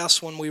home, I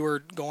guess, when we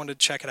were going to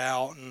check it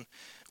out, and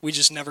we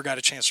just never got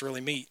a chance to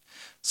really meet.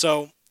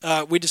 So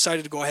we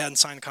decided to go ahead and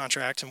sign the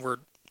contract, and we're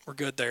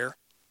good there.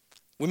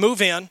 We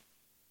move in.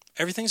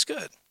 Everything's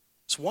good.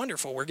 It's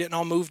wonderful. We're getting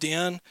all moved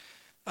in.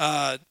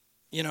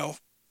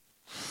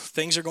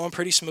 things are going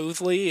pretty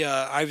smoothly.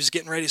 I was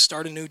getting ready to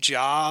start a new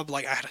job.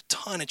 Like, I had a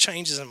ton of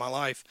changes in my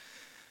life.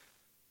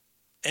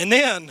 And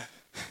then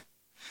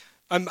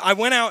I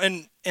went out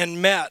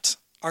and met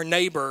our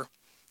neighbor,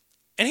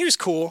 and he was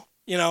cool.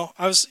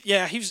 He's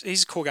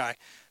a cool guy.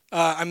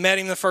 I met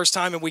him the first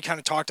time, and we kind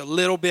of talked a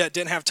little bit.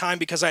 Didn't have time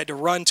because I had to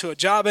run to a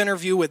job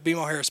interview with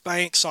BMO Harris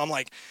Bank. So I'm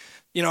like,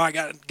 I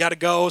got to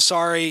go.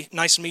 Sorry.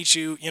 Nice to meet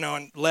you,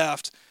 and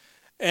left.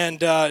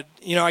 And,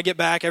 I get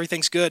back.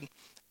 Everything's good.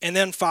 And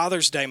then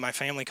Father's Day, my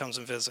family comes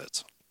and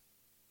visits.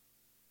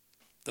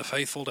 The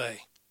faithful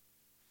day.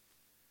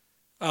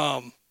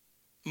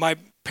 My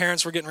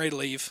parents were getting ready to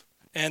leave.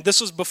 And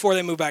this was before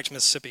they moved back to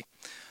Mississippi.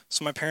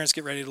 So my parents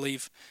get ready to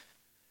leave.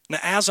 Now,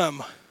 as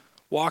I'm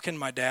walking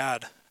my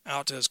dad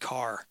out to his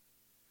car,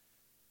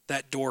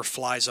 that door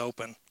flies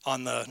open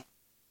on the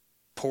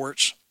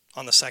porch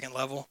on the second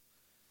level.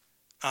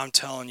 I'm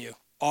telling you,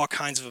 all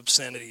kinds of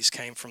obscenities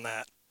came from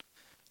that.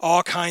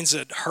 All kinds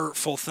of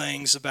hurtful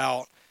things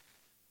about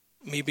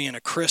me being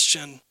a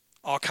Christian.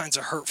 All kinds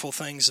of hurtful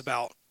things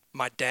about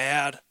my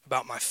dad,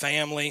 about my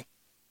family.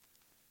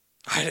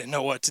 I didn't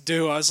know what to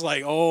do. I was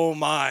like, oh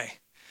my.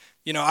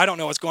 I don't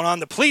know what's going on.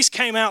 The police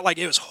came out. Like,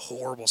 it was a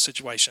horrible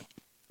situation.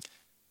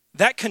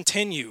 That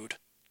continued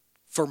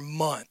for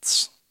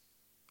months.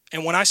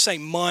 And when I say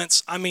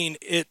months, I mean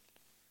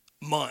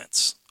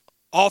months.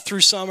 All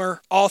through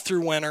summer, all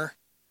through winter,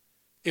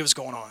 it was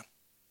going on.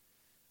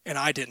 And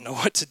I didn't know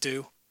what to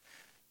do.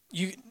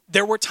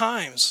 There were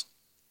times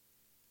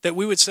that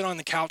we would sit on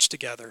the couch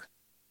together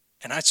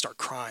and I'd start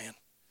crying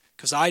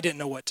because I didn't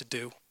know what to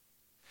do.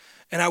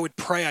 And I would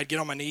pray. I'd get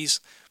on my knees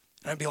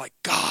and I'd be like,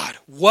 God,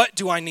 what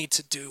do I need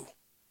to do?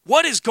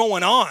 What is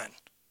going on?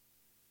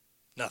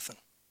 Nothing.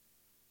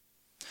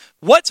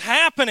 What's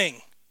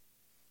happening?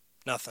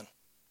 Nothing.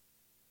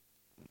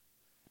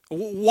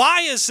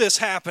 Why is this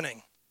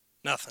happening?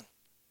 Nothing.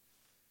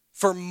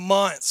 For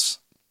months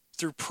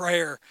through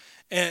prayer.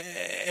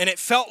 And it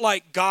felt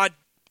like God,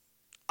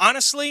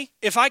 honestly,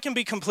 if I can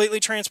be completely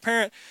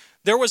transparent,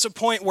 there was a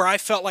point where I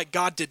felt like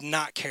God did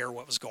not care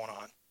what was going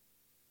on.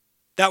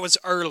 That was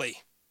early,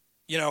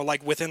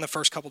 like within the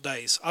first couple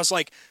days. I was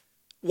like,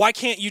 why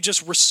can't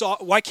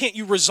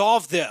you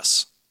resolve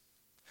this?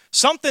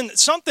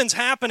 Something's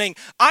happening.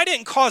 I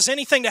didn't cause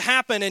anything to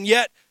happen, and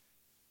yet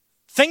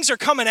things are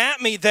coming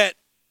at me that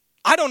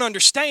I don't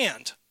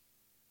understand.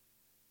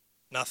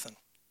 Nothing.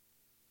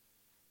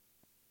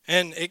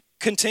 And it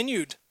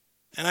continued.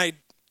 And I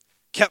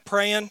kept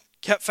praying,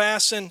 kept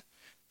fasting,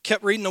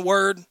 kept reading the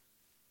Word,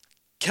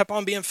 kept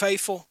on being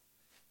faithful,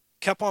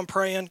 kept on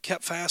praying,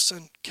 kept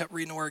fasting, kept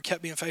reading the Word,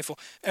 kept being faithful.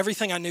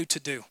 Everything I knew to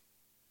do.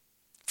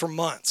 For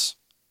months,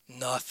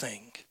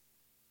 nothing.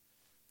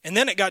 And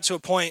then it got to a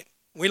point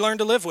we learned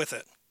to live with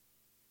it.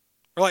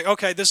 We're like,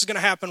 okay, this is going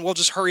to happen. We'll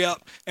just hurry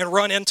up and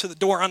run into the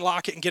door,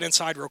 unlock it, and get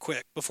inside real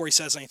quick before he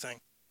says anything.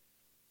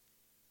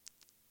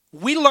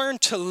 We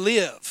learned to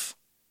live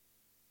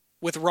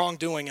with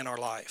wrongdoing in our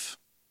life.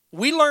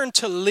 We learned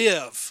to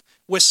live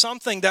with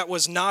something that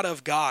was not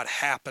of God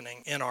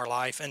happening in our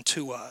life and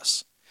to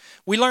us.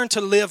 We learned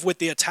to live with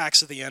the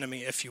attacks of the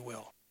enemy, if you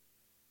will.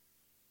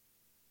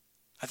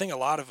 I think a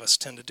lot of us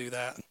tend to do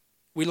that.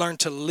 We learn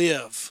to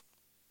live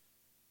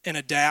and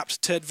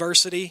adapt to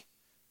adversity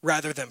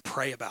rather than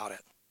pray about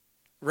it,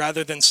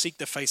 rather than seek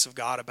the face of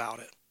God about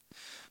it.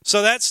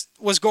 So that's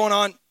what's going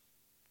on.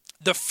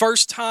 The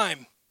first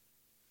time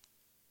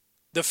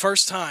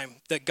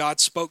that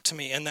God spoke to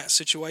me in that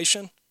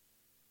situation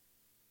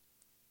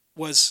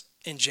was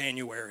in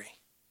January.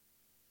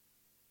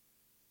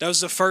 That was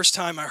the first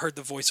time I heard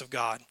the voice of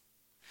God.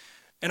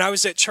 And I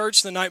was at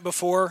church the night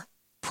before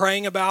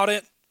praying about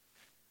it.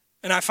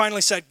 And I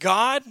finally said,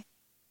 God,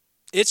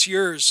 it's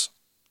yours.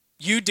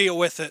 You deal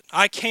with it.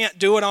 I can't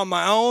do it on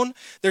my own.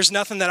 There's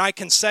nothing that I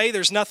can say.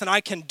 There's nothing I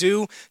can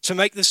do to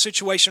make this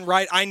situation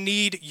right. I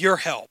need your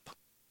help.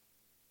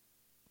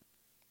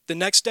 The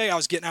next day I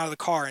was getting out of the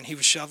car and he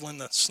was shoveling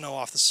the snow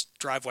off this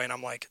driveway and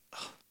I'm like,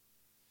 oh,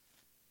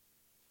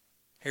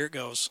 here it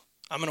goes.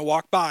 I'm going to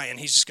walk by and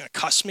he's just going to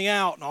cuss me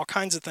out and all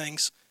kinds of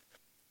things.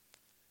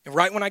 And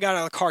right when I got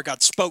out of the car,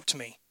 God spoke to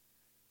me.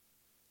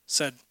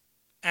 Said,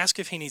 ask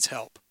if he needs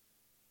help.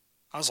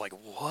 I was like,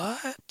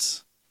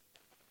 what?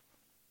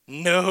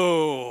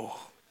 No.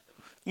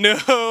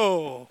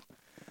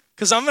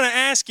 Because I'm going to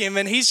ask him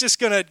and he's just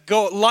going to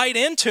go light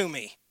into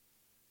me.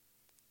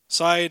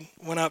 So I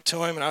went up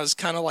to him and I was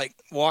kind of like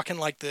walking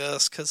like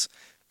this because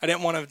I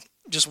didn't want to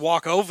just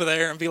walk over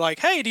there and be like,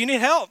 hey, do you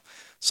need help?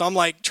 So I'm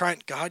like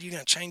trying, God, you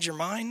going to change your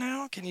mind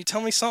now? Can you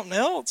tell me something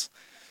else?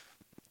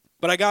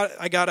 But I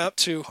got up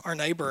to our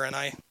neighbor and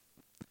I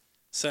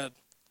said,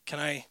 can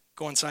I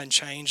go inside and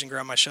change and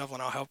grab my shovel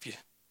and I'll help you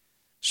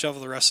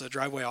shovel the rest of the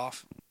driveway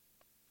off?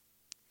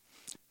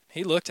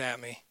 He looked at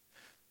me.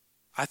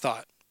 I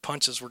thought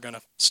punches were going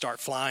to start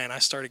flying. I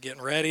started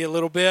getting ready a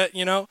little bit,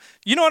 You know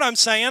what I'm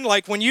saying?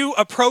 Like when you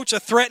approach a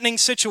threatening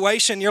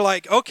situation, you're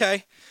like,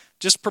 okay,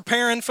 just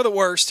preparing for the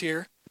worst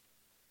here.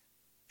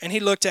 And he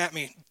looked at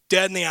me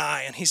dead in the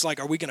eye and he's like,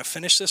 are we going to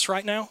finish this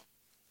right now?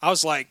 I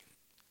was like,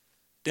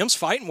 them's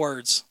fighting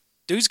words.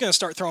 dude's going to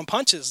start throwing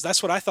punches.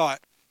 That's what I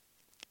thought.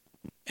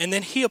 And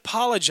then he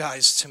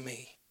apologized to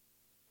me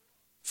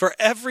for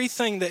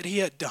everything that he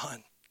had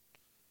done.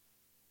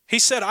 He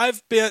said,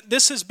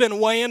 this has been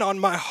weighing on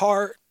my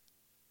heart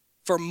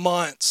for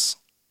months.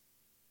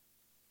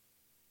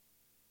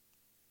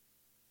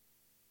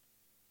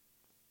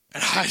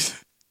 And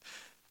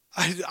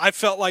I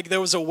felt like there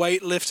was a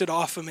weight lifted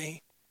off of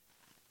me.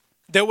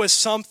 There was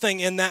something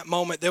in that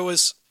moment. There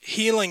was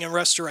healing and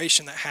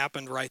restoration that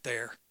happened right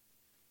there.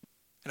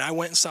 And I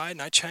went inside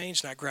and I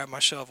changed and I grabbed my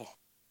shovel.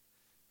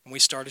 And we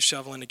started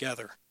shoveling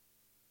together.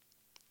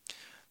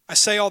 I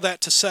say all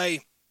that to say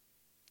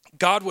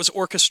God was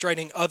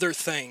orchestrating other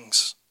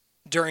things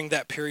during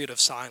that period of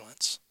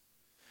silence.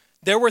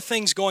 There were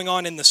things going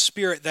on in the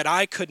spirit that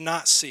I could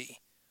not see,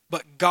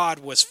 but God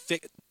was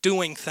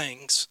doing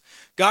things.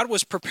 God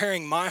was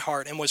preparing my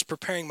heart and was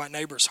preparing my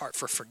neighbor's heart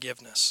for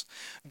forgiveness.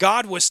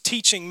 God was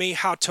teaching me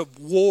how to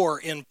war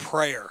in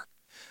prayer.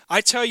 I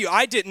tell you,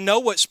 I didn't know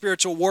what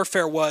spiritual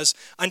warfare was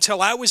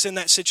until I was in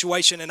that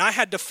situation, and I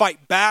had to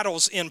fight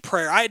battles in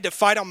prayer. I had to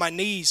fight on my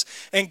knees,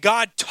 and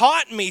God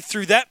taught me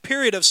through that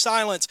period of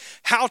silence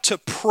how to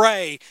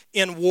pray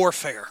in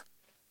warfare.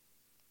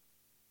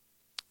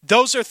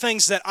 Those are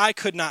things that I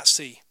could not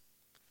see.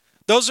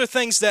 Those are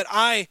things that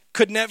I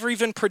could never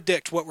even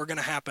predict what were going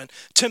to happen.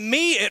 To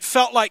me, it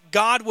felt like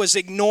God was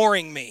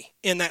ignoring me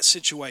in that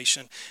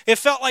situation. It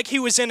felt like he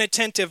was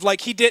inattentive,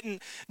 like he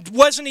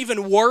wasn't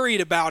even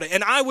worried about it.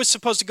 And I was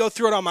supposed to go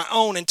through it on my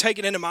own and take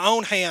it into my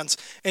own hands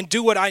and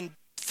do what I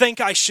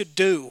think I should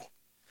do.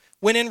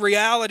 When in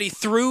reality,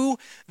 through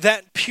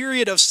that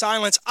period of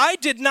silence, I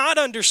did not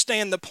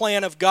understand the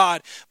plan of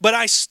God, but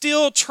I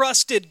still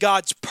trusted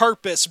God's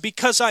purpose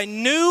because I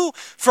knew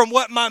from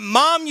what my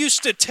mom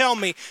used to tell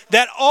me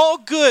that all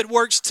good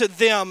works to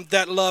them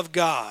that love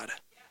God.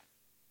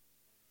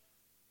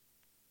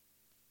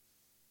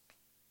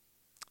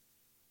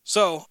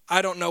 So,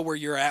 I don't know where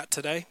you're at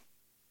today.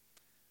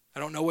 I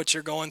don't know what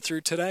you're going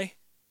through today.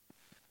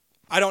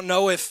 I don't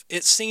know if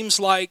it seems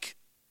like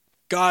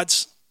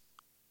God's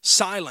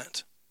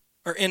silent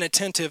or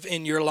inattentive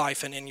in your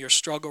life and in your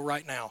struggle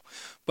right now.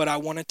 But I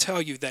want to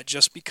tell you that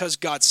just because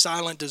God's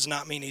silent does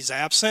not mean he's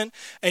absent,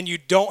 and you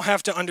don't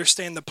have to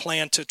understand the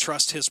plan to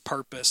trust his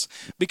purpose.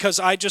 Because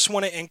I just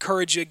want to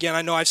encourage you again,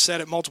 I know I've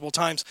said it multiple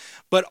times,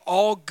 but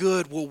all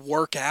good will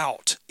work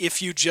out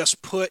if you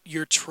just put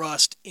your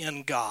trust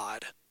in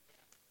God.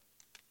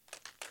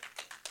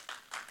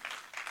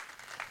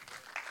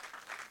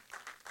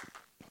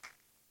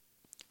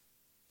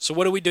 So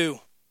what do we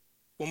do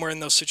when we're in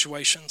those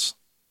situations?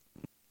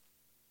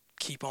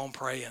 Keep on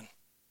praying.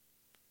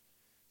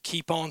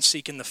 Keep on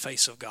seeking the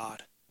face of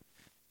God.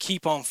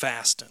 Keep on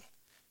fasting.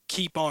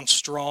 Keep on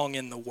strong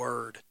in the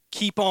Word.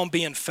 Keep on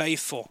being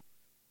faithful.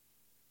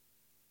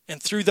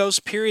 And through those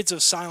periods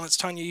of silence,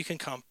 Tanya, you can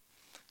come.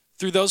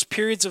 Through those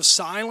periods of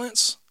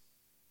silence,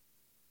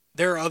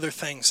 there are other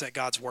things that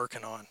God's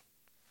working on.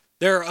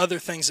 There are other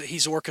things that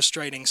he's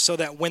orchestrating so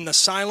that when the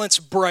silence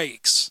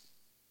breaks,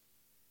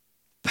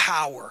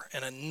 power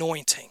and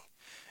anointing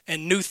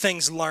and new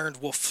things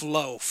learned will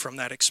flow from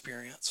that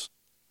experience.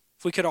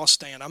 If we could all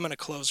stand, I'm going to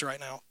close right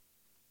now.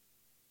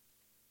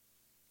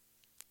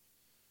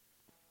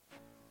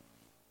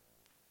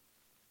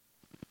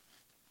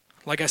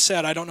 Like I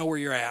said, I don't know where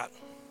you're at.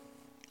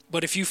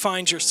 But if you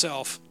find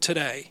yourself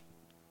today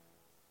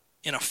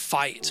in a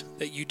fight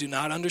that you do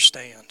not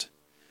understand,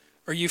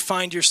 or you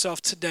find yourself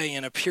today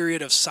in a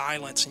period of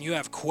silence and you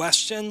have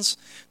questions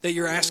that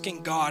you're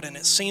asking God and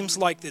it seems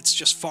like it's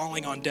just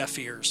falling on deaf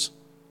ears,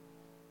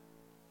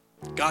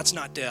 God's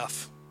not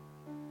deaf.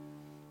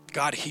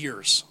 God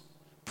hears.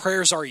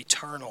 Prayers are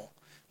eternal.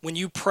 When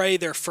you pray,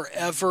 they're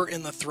forever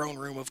in the throne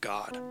room of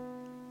God.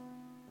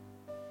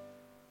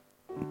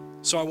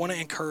 So I want to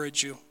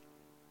encourage you,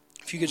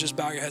 if you could just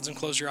bow your heads and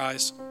close your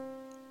eyes,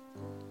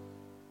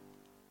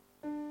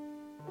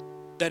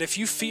 that if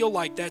you feel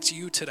like that's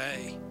you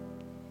today,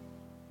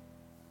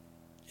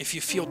 if you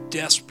feel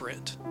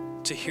desperate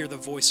to hear the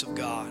voice of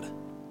God,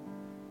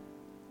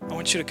 I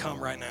want you to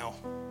come right now.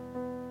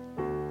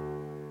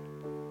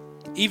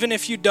 Even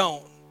if you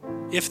don't,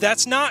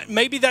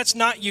 maybe that's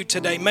not you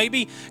today.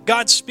 Maybe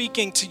God's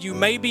speaking to you.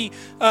 Maybe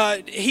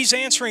he's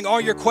answering all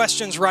your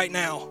questions right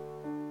now.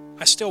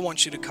 I still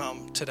want you to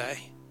come today.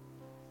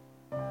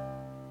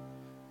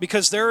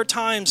 Because there are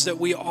times that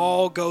we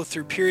all go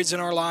through periods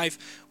in our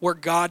life where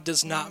God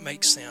does not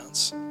make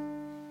sense.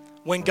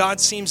 When God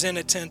seems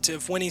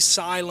inattentive, when he's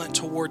silent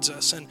towards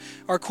us and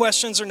our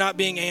questions are not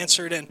being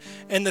answered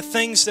and the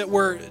things that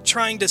we're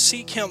trying to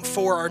seek him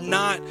for are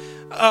not,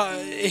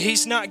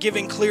 he's not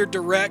giving clear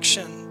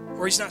direction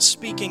or he's not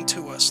speaking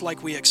to us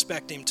like we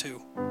expect him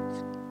to.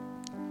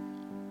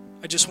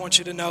 I just want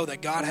you to know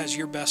that God has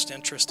your best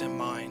interest in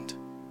mind.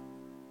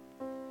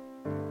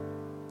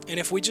 And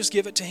if we just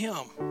give it to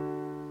him,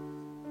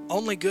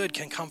 only good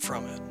can come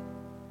from it.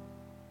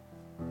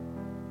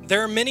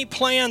 There are many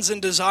plans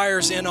and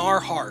desires in our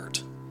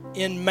heart,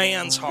 in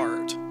man's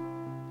heart,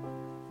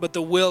 but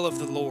the will of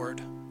the Lord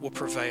will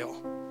prevail.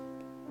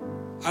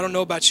 I don't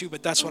know about you,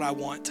 but that's what I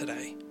want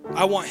today.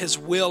 I want His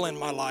will in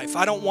my life.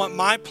 I don't want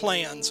my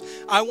plans.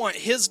 I want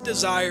His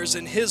desires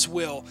and His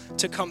will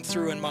to come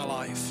through in my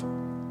life.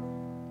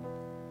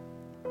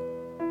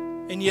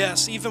 And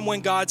yes, even when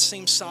God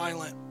seems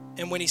silent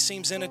and when He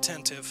seems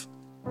inattentive,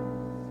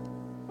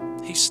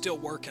 He's still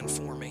working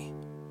for me,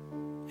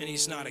 and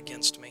He's not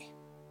against me.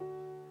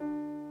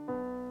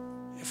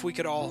 If we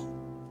could all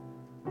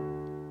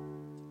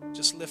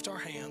just lift our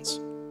hands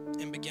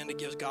and begin to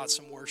give God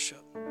some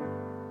worship,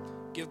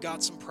 give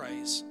God some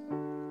praise,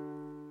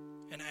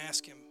 and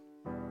ask Him